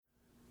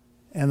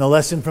And the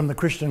lesson from the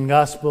Christian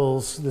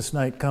Gospels this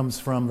night comes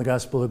from the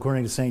Gospel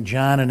according to St.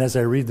 John. And as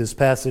I read this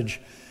passage,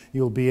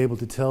 you'll be able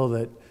to tell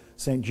that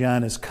St.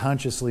 John is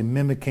consciously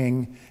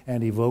mimicking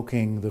and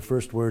evoking the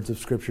first words of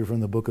Scripture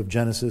from the book of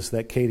Genesis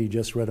that Katie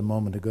just read a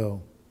moment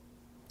ago.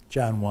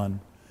 John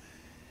 1.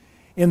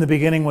 In the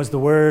beginning was the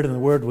Word, and the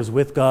Word was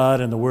with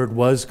God, and the Word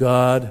was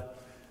God.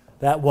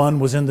 That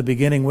one was in the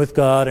beginning with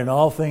God, and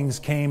all things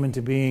came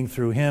into being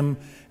through him,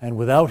 and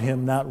without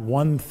him not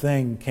one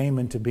thing came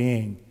into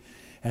being.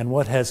 And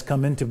what has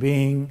come into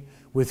being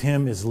with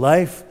him is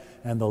life,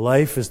 and the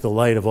life is the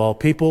light of all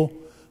people.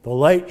 The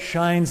light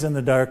shines in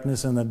the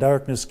darkness, and the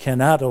darkness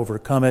cannot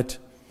overcome it.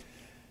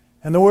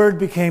 And the Word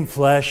became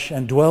flesh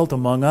and dwelt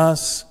among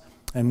us,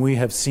 and we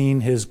have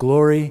seen his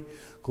glory,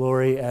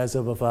 glory as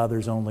of a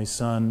Father's only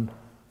Son,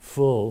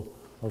 full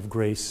of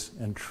grace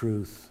and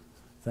truth.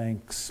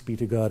 Thanks be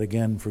to God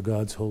again for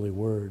God's holy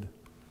word.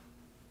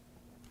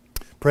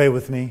 Pray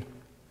with me.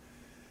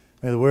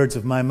 May the words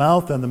of my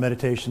mouth and the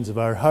meditations of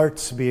our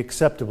hearts be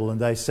acceptable in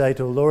thy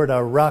sight, O Lord,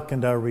 our rock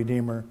and our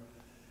Redeemer.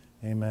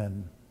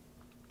 Amen.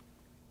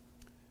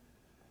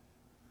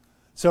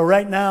 So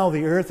right now,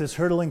 the Earth is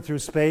hurtling through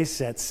space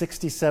at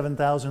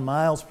 67,000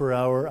 miles per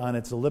hour on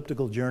its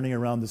elliptical journey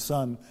around the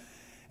sun.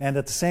 And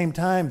at the same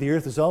time, the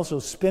Earth is also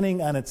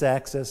spinning on its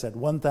axis at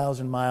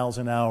 1,000 miles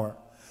an hour.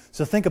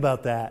 So think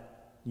about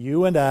that.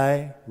 You and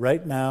I,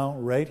 right now,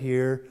 right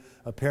here,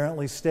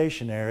 apparently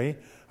stationary,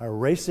 are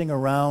racing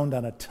around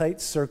on a tight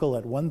circle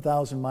at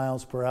 1,000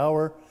 miles per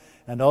hour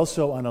and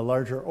also on a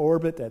larger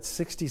orbit at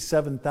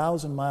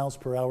 67,000 miles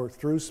per hour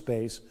through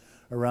space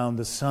around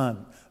the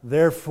sun.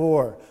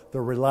 Therefore, the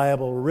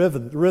reliable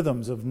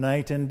rhythms of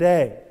night and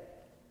day.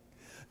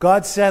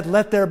 God said,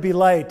 "Let there be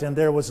light," and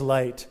there was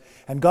light.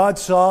 And God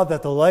saw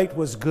that the light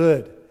was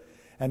good.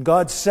 And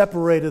God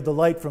separated the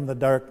light from the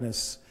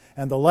darkness.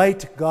 And the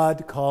light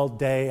God called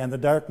day, and the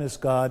darkness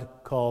God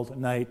called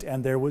night.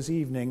 And there was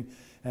evening,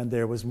 and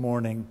there was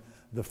morning,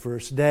 the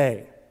first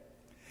day.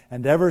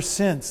 And ever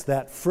since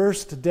that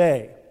first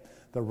day,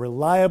 the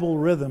reliable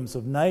rhythms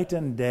of night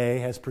and day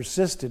has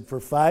persisted for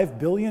 5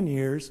 billion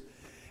years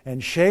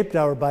and shaped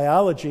our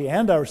biology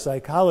and our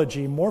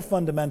psychology more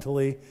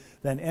fundamentally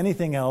than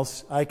anything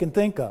else I can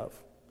think of.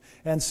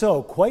 And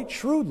so, quite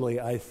shrewdly,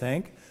 I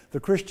think,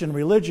 the Christian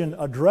religion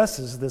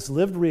addresses this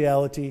lived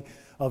reality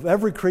of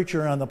every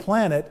creature on the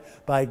planet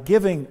by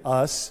giving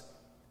us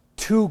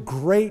two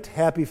great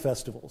happy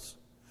festivals.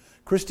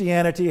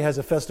 Christianity has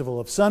a festival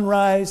of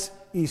sunrise,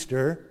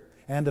 Easter,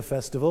 and a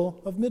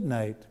festival of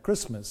midnight,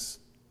 Christmas.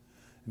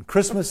 And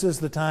Christmas is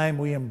the time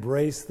we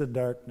embrace the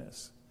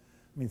darkness.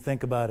 I mean,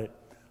 think about it.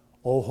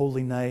 O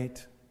holy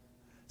night,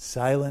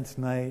 silent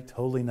night,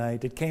 holy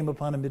night, it came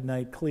upon a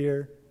midnight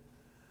clear.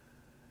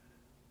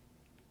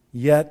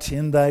 Yet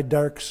in thy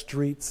dark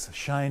streets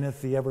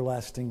shineth the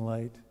everlasting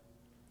light.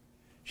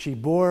 She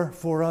bore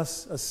for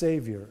us a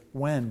Savior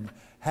when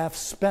half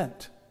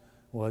spent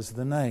was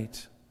the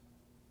night.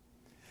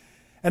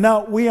 And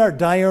now we are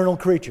diurnal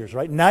creatures,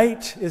 right?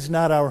 Night is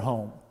not our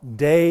home.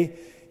 Day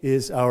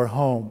is our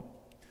home.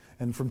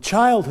 And from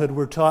childhood,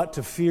 we're taught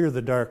to fear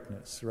the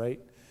darkness, right?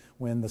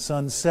 When the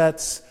sun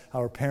sets,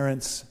 our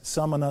parents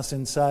summon us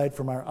inside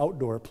from our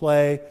outdoor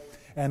play.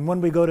 And when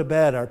we go to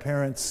bed, our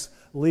parents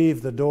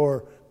leave the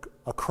door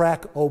a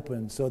crack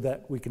open so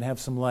that we can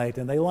have some light.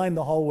 And they line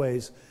the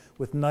hallways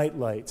with night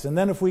lights. And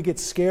then if we get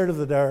scared of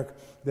the dark,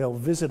 they'll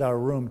visit our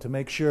room to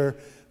make sure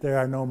there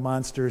are no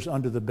monsters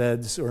under the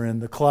beds or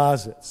in the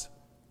closets.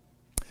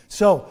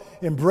 So,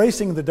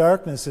 embracing the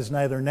darkness is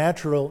neither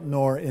natural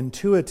nor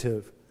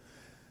intuitive.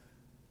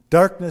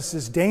 Darkness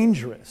is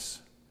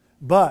dangerous.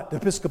 But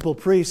Episcopal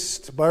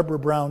priest Barbara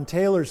Brown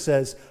Taylor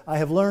says, "I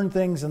have learned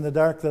things in the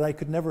dark that I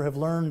could never have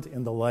learned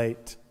in the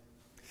light.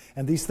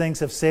 And these things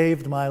have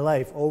saved my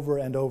life over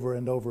and over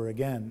and over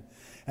again.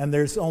 And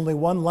there's only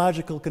one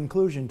logical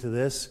conclusion to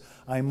this.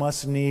 I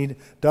must need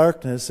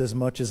darkness as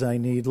much as I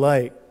need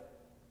light."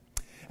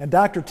 And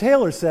Dr.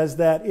 Taylor says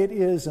that it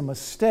is a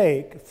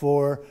mistake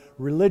for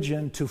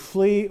religion to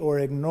flee or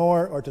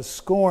ignore or to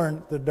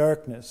scorn the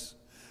darkness,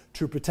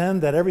 to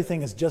pretend that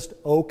everything is just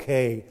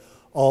okay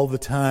all the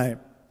time.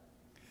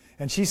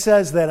 And she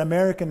says that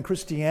American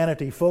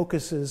Christianity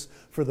focuses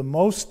for the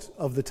most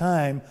of the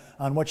time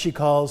on what she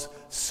calls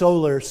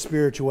solar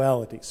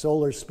spirituality.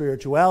 Solar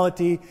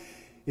spirituality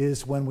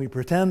is when we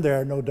pretend there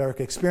are no dark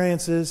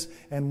experiences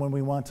and when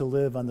we want to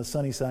live on the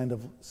sunny side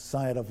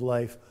of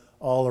life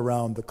all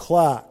around the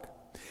clock.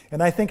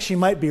 And I think she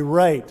might be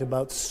right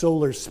about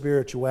solar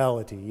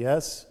spirituality,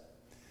 yes?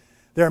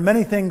 There are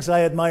many things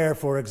I admire,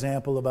 for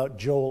example, about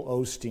Joel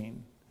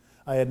Osteen.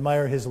 I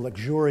admire his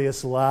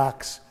luxurious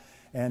locks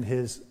and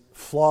his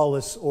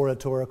flawless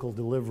oratorical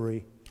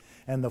delivery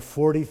and the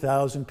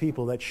 40,000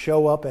 people that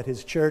show up at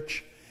his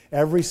church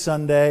every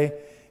Sunday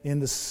in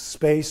the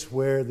space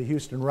where the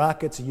Houston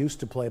Rockets used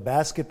to play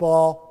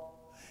basketball,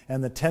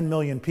 and the 10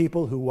 million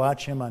people who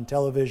watch him on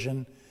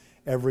television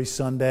every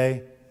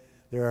Sunday.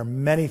 There are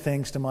many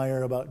things to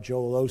admire about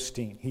Joel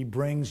Osteen. He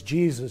brings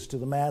Jesus to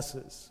the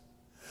masses.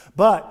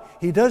 But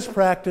he does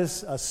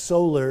practice a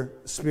solar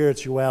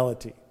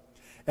spirituality.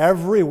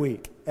 Every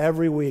week,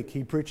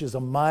 he preaches a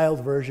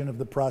mild version of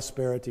the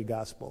prosperity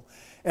gospel.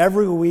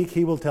 Every week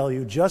he will tell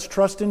you, just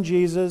trust in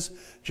Jesus,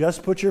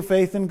 just put your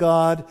faith in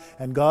God,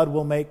 and God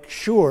will make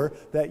sure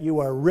that you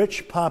are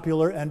rich,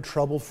 popular, and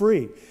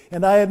trouble-free.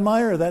 And I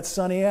admire that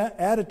sunny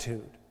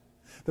attitude.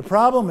 The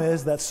problem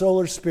is that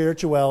solar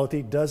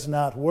spirituality does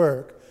not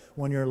work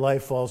when your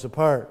life falls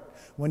apart.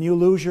 When you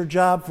lose your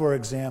job, for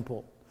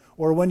example,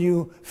 or when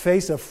you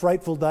face a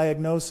frightful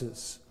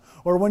diagnosis,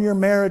 or when your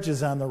marriage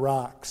is on the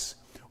rocks,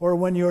 or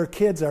when your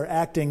kids are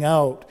acting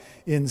out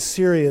in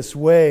serious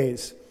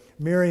ways.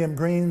 Miriam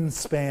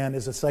Greenspan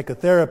is a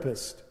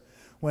psychotherapist.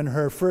 When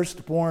her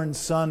firstborn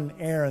son,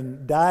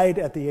 Aaron, died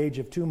at the age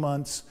of 2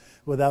 months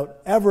without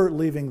ever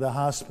leaving the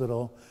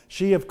hospital,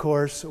 she, of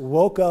course,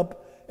 woke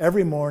up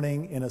every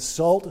morning in a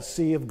salt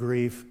sea of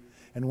grief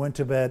and went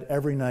to bed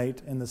every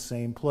night in the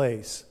same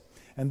place.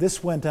 And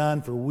this went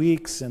on for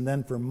weeks and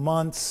then for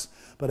months.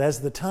 But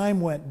as the time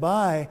went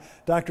by,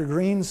 Dr.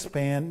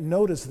 Greenspan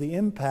noticed the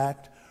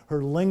impact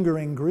her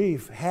lingering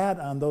grief had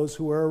on those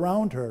who were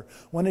around her.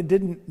 When it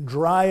didn't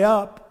dry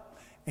up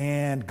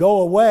and go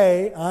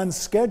away on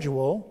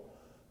schedule,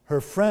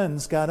 her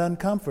friends got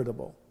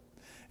uncomfortable.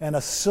 And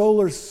a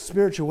solar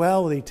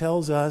spirituality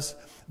tells us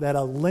that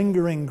a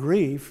lingering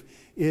grief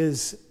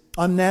is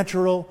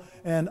unnatural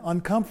and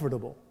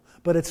uncomfortable.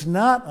 But it's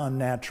not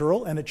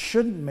unnatural, and it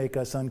shouldn't make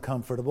us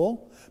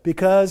uncomfortable,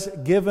 because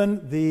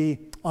given the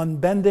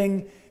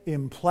unbending,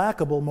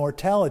 implacable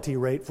mortality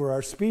rate for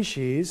our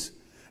species,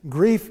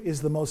 grief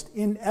is the most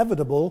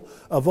inevitable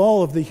of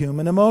all of the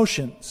human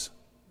emotions.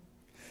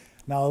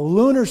 Now,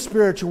 lunar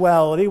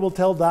spirituality will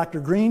tell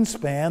Dr.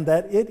 Greenspan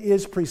that it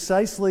is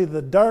precisely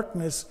the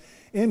darkness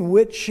in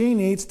which she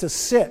needs to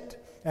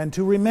sit and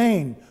to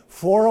remain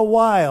for a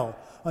while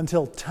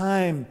until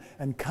time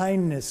and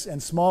kindness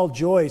and small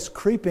joys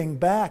creeping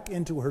back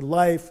into her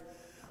life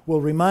will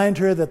remind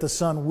her that the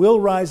sun will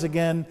rise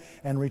again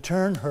and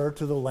return her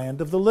to the land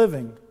of the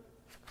living.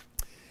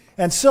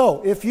 And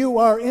so, if you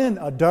are in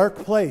a dark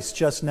place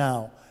just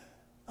now,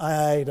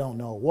 I don't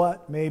know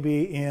what,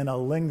 maybe in a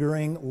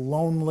lingering,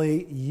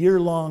 lonely,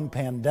 year-long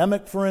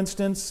pandemic, for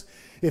instance,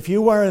 if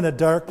you are in a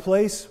dark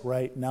place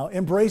right now,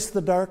 embrace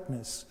the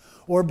darkness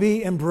or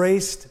be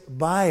embraced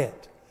by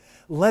it.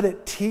 Let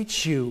it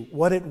teach you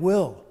what it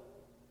will.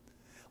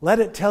 Let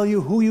it tell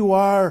you who you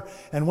are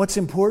and what's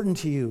important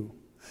to you.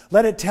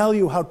 Let it tell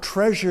you how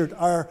treasured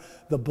are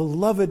the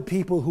beloved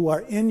people who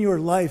are in your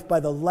life by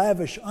the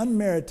lavish,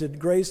 unmerited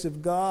grace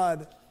of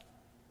God.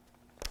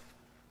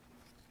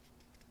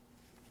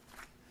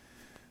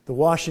 The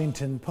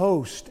Washington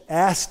Post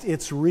asked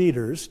its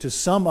readers to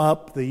sum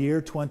up the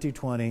year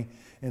 2020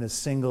 in a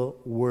single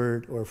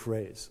word or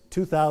phrase.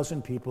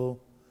 2,000 people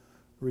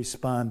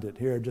responded.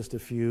 Here are just a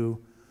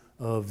few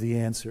of the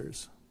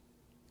answers.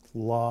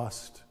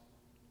 Lost,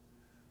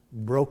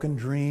 broken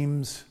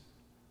dreams,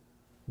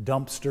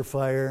 dumpster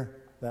fire,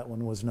 that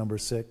one was number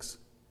 6.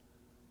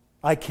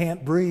 I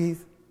can't breathe,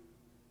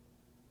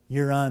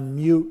 you're on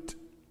mute.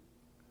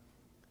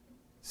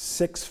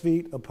 6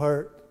 feet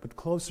apart, but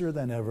closer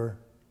than ever.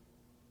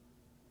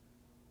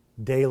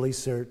 Daily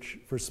search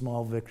for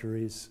small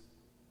victories.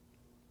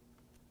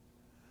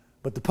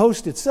 But the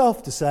Post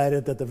itself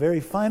decided that the very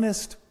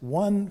finest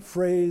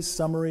one-phrase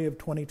summary of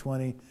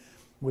 2020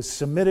 was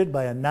submitted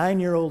by a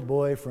 9-year-old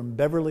boy from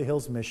Beverly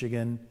Hills,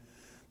 Michigan.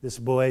 This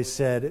boy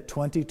said,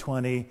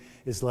 2020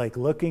 is like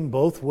looking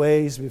both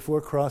ways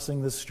before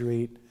crossing the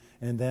street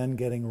and then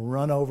getting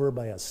run over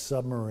by a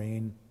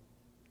submarine.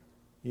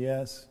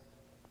 Yes.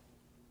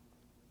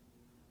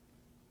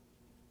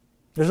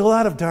 There's a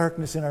lot of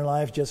darkness in our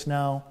lives just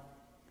now.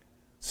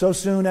 So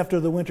soon after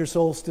the winter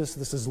solstice,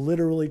 this is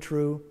literally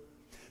true.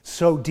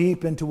 So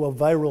deep into a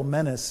viral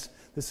menace,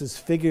 this is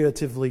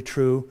figuratively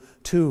true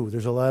too.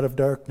 There's a lot of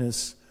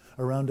darkness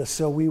around us,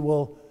 so we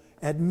will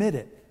admit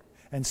it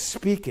and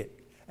speak it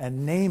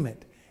and name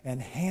it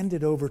and hand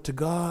it over to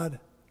God.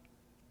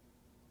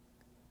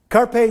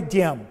 Carpe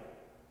diem.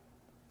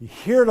 You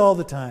hear it all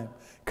the time.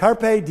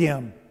 Carpe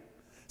diem.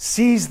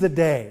 Seize the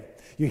day.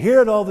 You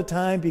hear it all the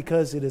time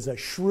because it is a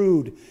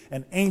shrewd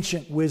and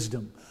ancient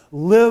wisdom.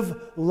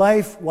 Live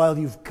life while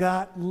you've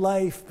got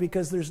life,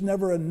 because there's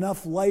never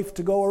enough life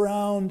to go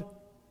around.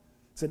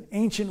 It's an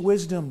ancient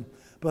wisdom,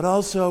 but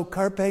also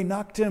carpe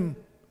noctem.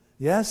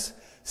 Yes?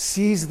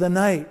 Seize the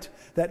night.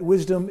 That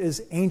wisdom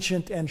is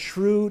ancient and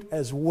shrewd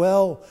as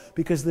well,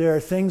 because there are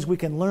things we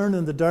can learn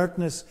in the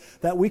darkness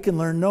that we can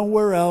learn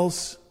nowhere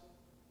else.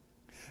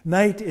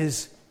 Night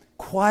is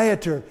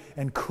quieter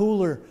and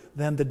cooler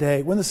than the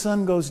day. When the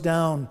sun goes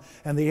down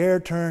and the air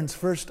turns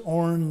first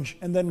orange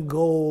and then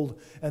gold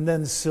and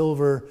then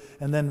silver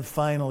and then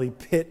finally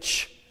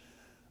pitch,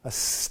 a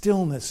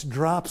stillness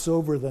drops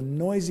over the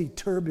noisy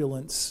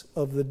turbulence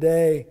of the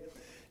day.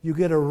 You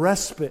get a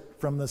respite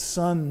from the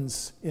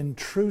sun's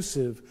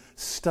intrusive,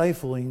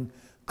 stifling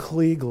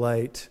Klieg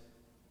light.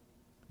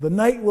 The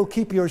night will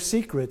keep your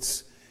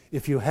secrets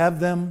if you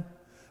have them.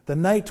 The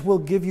night will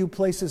give you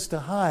places to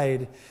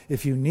hide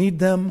if you need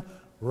them,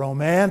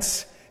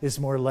 Romance is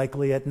more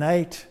likely at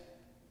night.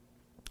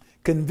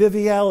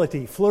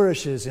 Conviviality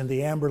flourishes in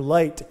the amber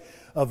light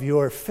of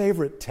your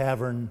favorite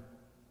tavern.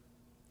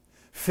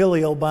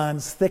 Filial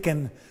bonds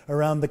thicken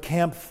around the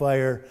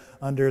campfire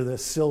under the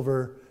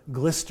silver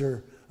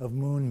glister of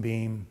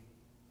moonbeam.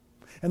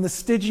 And the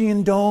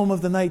Stygian dome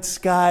of the night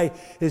sky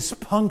is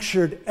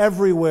punctured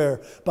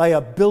everywhere by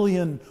a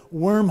billion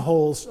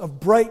wormholes of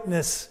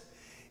brightness.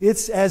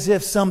 It's as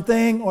if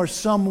something or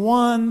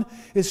someone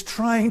is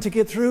trying to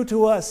get through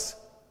to us,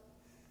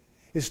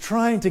 is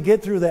trying to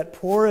get through that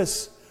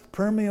porous,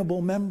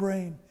 permeable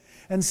membrane.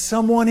 And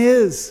someone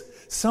is.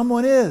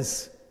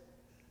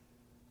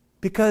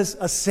 Because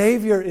a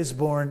Savior is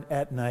born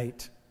at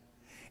night.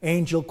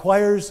 Angel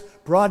choirs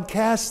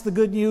broadcast the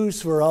good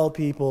news for all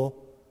people.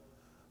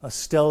 A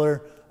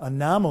stellar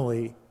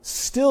anomaly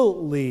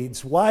still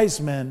leads wise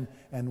men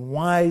and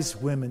wise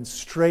women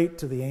straight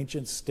to the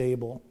ancient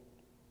stable.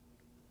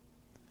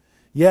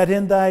 Yet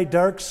in thy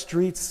dark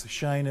streets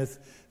shineth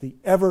the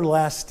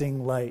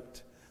everlasting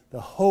light.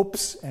 The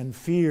hopes and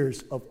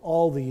fears of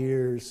all the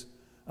years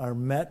are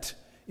met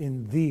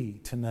in thee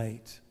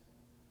tonight.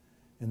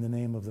 In the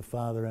name of the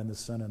Father, and the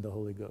Son, and the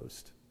Holy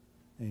Ghost.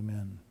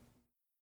 Amen.